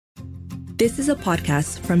This is a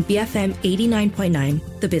podcast from BFM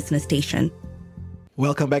 89.9, the business station.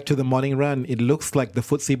 Welcome back to the Morning Run. It looks like the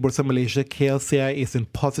FTSE Bursa Malaysia KLCI is in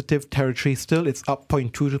positive territory still. It's up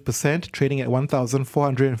 0.22%, trading at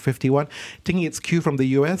 1,451. Taking its cue from the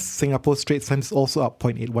US, Singapore Straits Times is also up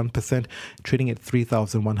 0.81%, trading at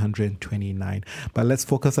 3,129. But let's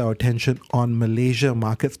focus our attention on Malaysia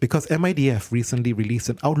markets because MIDF recently released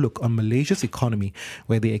an outlook on Malaysia's economy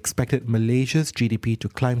where they expected Malaysia's GDP to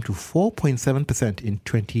climb to 4.7% in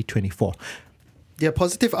 2024. Their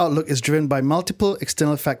positive outlook is driven by multiple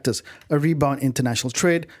external factors, a rebound in international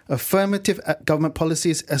trade, affirmative government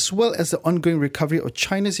policies, as well as the ongoing recovery of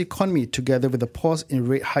China's economy together with a pause in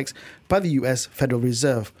rate hikes by the US Federal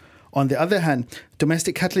Reserve. On the other hand,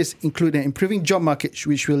 domestic catalysts include an improving job market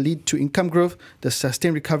which will lead to income growth, the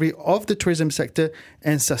sustained recovery of the tourism sector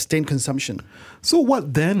and sustained consumption. So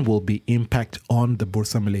what then will be impact on the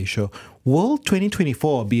Bursa Malaysia? Will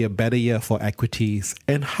 2024 be a better year for equities?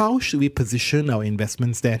 And how should we position our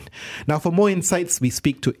investments then? Now, for more insights, we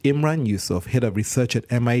speak to Imran Yusof, Head of Research at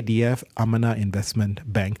MIDF Amanah Investment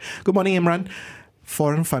Bank. Good morning, Imran.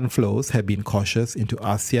 Foreign fund flows have been cautious into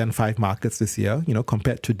ASEAN 5 markets this year,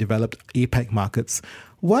 compared to developed APEC markets.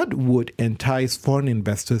 What would entice foreign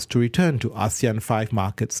investors to return to ASEAN 5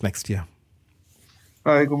 markets next year?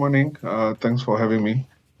 Hi, good morning. Thanks for having me.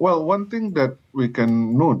 Well, one thing that we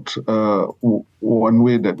can note, one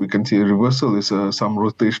way that we can see a reversal is some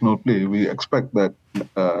rotational play. We expect that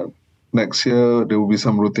next year there will be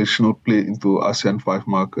some rotational play into ASEAN 5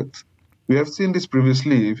 markets. We have seen this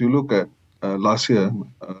previously. If you look at last year,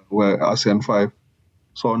 where ASEAN 5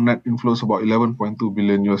 saw net inflows about $11.2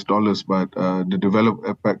 billion US dollars, but the developed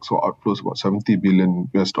APEC saw outflows about $70 billion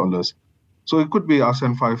US dollars. So it could be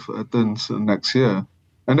ASEAN 5 turns next year.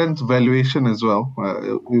 And then valuation as well,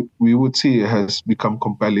 we would see it has become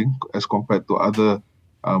compelling as compared to other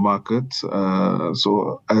markets.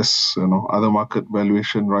 So as other market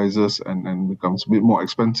valuation rises and becomes a bit more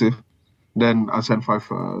expensive, then ASEAN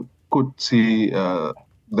 5 could see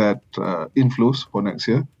that inflows for next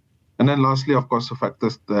year. And then lastly, of course, the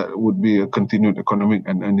factors that would be a continued economic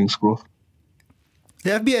and earnings growth.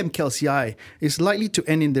 The FBM KLCI is likely to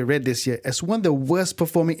end in the red this year as one of the worst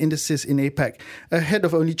performing indices in APEC, ahead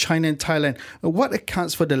of only China and Thailand. What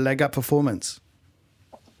accounts for the lag-up performance?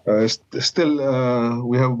 Still,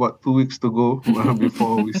 we have about 2 weeks to go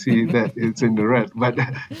before we see that it's in the red. But,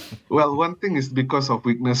 well, one thing is because of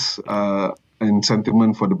weakness in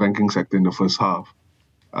sentiment for the banking sector in the first half.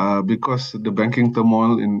 Because the banking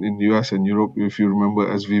turmoil in US and Europe, if you remember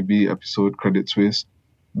SVB episode, Credit Suisse,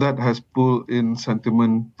 that has pulled in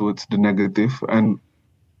sentiment towards the negative. And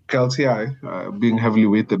KLCI, being heavily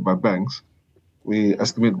weighted by banks, we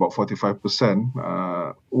estimate about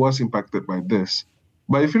 45%, was impacted by this.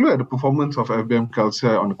 But if you look at the performance of FBM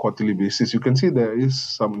KLCI on a quarterly basis, you can see there is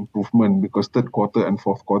some improvement because third quarter and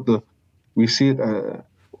fourth quarter, we see it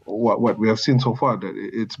what we have seen so far, that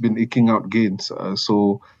it's been eking out gains.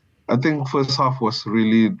 So I think first half was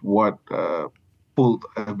really what pulled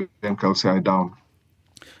FBM KLCI down.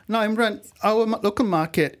 Now, Imran, our local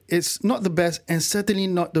market is not the best and certainly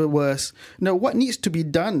not the worst. Now, what needs to be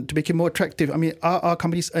done to make it more attractive? I mean, are our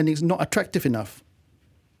company's earnings not attractive enough?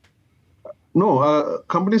 No,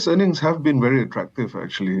 companies' earnings have been very attractive,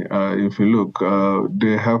 actually. If you look,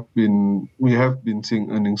 we have been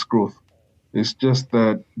seeing earnings growth. It's just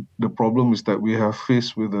that the problem is that we have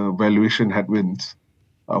faced with the valuation headwinds.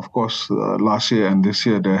 Of course, last year and this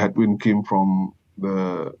year, the headwind came from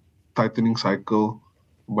the tightening cycle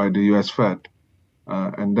by the US Fed,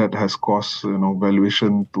 and that has caused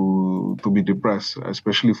valuation to be depressed,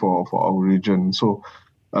 especially for our region. So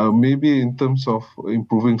maybe in terms of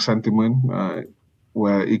improving sentiment,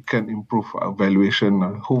 where it can improve valuation,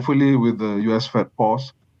 hopefully with the US Fed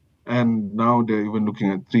pause, and now they're even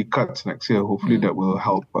looking at 3 cuts next year. Hopefully that will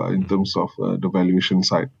help in terms of the valuation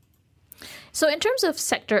side. So in terms of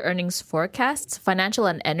sector earnings forecasts, financial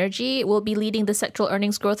and energy will be leading the sectoral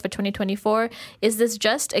earnings growth for 2024. Is this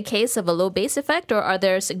just a case of a low base effect, or are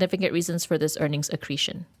there significant reasons for this earnings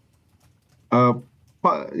accretion?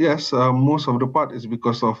 Yes, most of the part is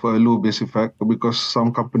because of a low base effect, because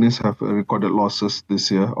some companies have recorded losses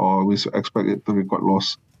this year, or we expect it to record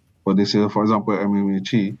loss for this year, for example,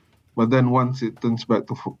 MMHE. But then once it turns back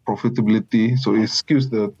to profitability, so it skews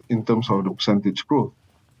in terms of the percentage growth.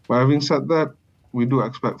 But having said that, we do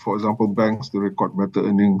expect, for example, banks to record better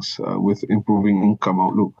earnings with improving income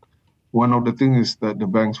outlook. One of the things is that the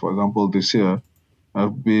banks, for example, this year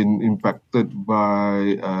have been impacted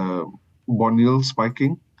by bond yield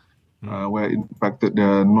spiking, where it impacted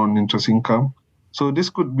their non-interest income. So this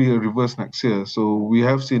could be a reverse next year. So we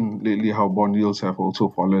have seen lately how bond yields have also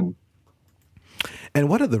fallen. And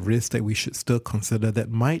what are the risks that we should still consider that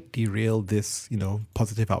might derail this,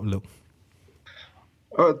 positive outlook?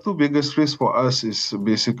 Two biggest risks for us is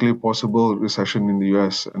basically possible recession in the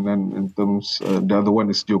US, and then in terms, the other one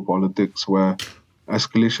is geopolitics, where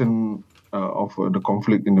escalation of the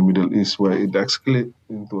conflict in the Middle East, where it escalates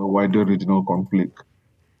into a wider regional conflict.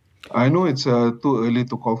 I know it's too early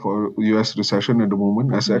to call for US recession at the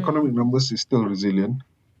moment, as economic numbers is still resilient,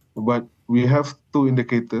 but we have two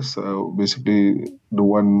indicators. Basically, the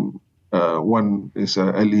one is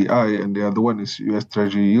LEI, and the other one is US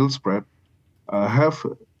Treasury yield spread. Have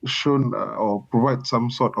shown or provide some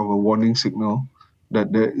sort of a warning signal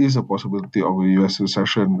that there is a possibility of a US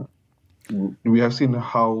recession. We have seen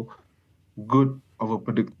how good of a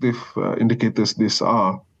predictive indicators these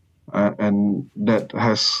are, and that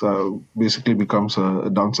has basically becomes a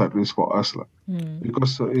downside risk for us.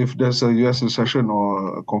 Because if there's a US recession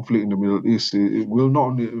or a conflict in the Middle East, it will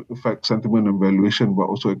not only affect sentiment and valuation, but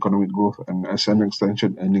also economic growth and, as an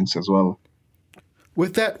extension, earnings as well.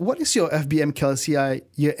 With that, what is your FBM KLCI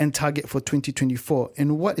year-end target for 2024,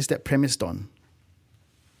 and what is that premised on?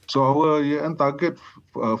 So our year-end target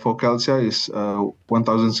for KLCI is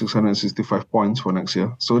 1,665 points for next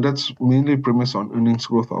year. So that's mainly premised on earnings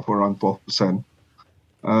growth of around 12%.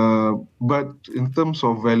 But in terms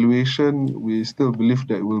of valuation, we still believe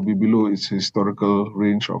that it will be below its historical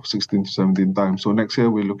range of 16 to 17 times. So next year,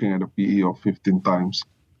 we're looking at a PE of 15 times.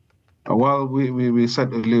 While we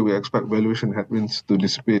said earlier we expect valuation headwinds to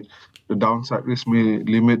dissipate, the downside risk may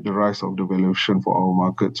limit the rise of the valuation for our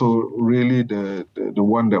market. So really the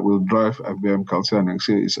one that will drive FBM KLCI next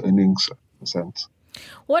year is earnings in a sense.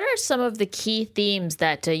 What are some of the key themes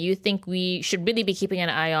that you think we should really be keeping an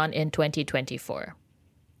eye on in 2024?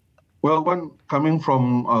 Well, one coming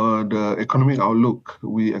from the economic outlook,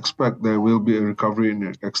 we expect there will be a recovery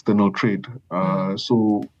in external trade. Because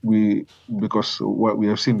what we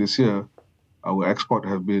have seen this year, our export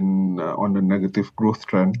have been on a negative growth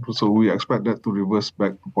trend. So we expect that to reverse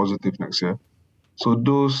back to positive next year. So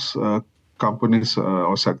those companies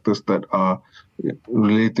or sectors that are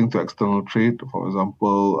relating to external trade, for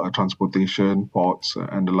example, transportation, ports,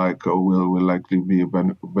 and the like, will likely be a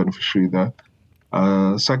beneficiary there.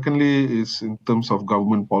 Secondly, is in terms of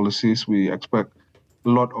government policies, we expect a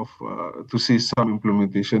lot of to see some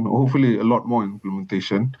implementation, hopefully a lot more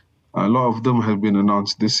implementation. A lot of them have been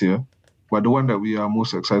announced this year, but the one that we are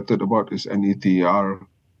most excited about is NETR,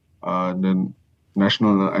 the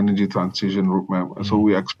National Energy Transition Roadmap. So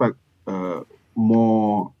we expect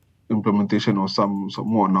more implementation or some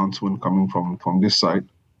more announcement coming from this side.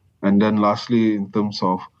 And then lastly, in terms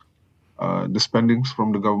of the spendings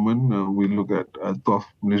from the government, we look at 12th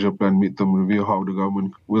Malaysia Plan midterm review, how the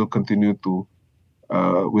government will continue to,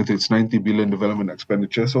 with its 90 billion development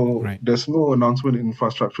expenditure. So There's no announcement in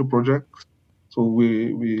infrastructure projects. So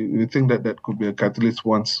we think that could be a catalyst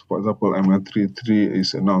once, for example, MI3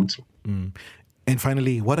 is announced. And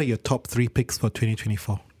finally, what are your top 3 picks for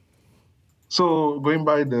 2024? So going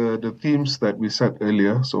by the themes that we said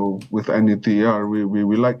earlier, so with NETR,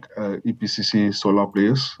 we like EPCC solar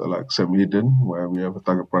players like Sam Eden, where we have a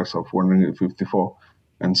target price of 154,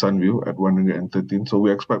 and Sunview at 113. So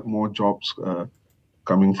we expect more jobs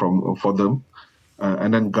coming for them.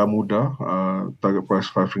 And then Gamuda, target price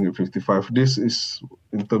 555. This is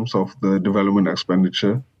in terms of the development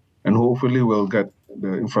expenditure, and hopefully we'll get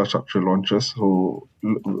the infrastructure launches. So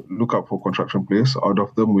look out for construction players. Out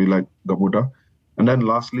of them, we like Gamuda. And then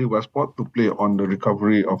lastly, Westport to play on the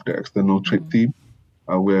recovery of the external trade theme,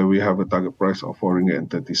 where we have a target price of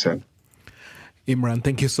 4.30. Imran,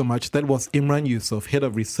 thank you so much. That was Imran Yusof, Head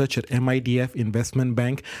of Research at MIDF Investment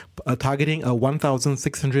Bank, targeting a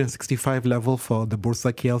 1,665 level for the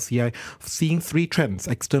Bursa KLCI, seeing 3 trends: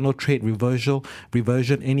 external trade reversion,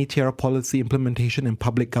 NETR policy implementation, and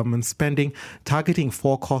public government spending, targeting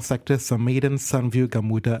 4 core sectors: Maiden, Sunview,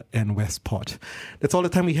 Gamuda, and Westport. That's all the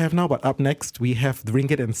time we have now, but up next, we have the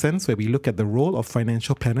Ringgit and Cents, where we look at the role of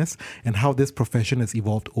financial planners and how this profession has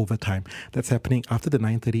evolved over time. That's happening after the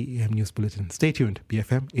 9:30 a.m. news bulletin. Stay tuned,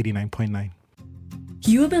 BFM 89.9.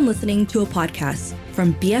 You have been listening to a podcast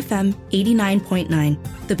from BFM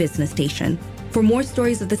 89.9, the business station. For more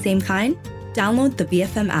stories of the same kind, download the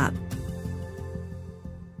BFM app.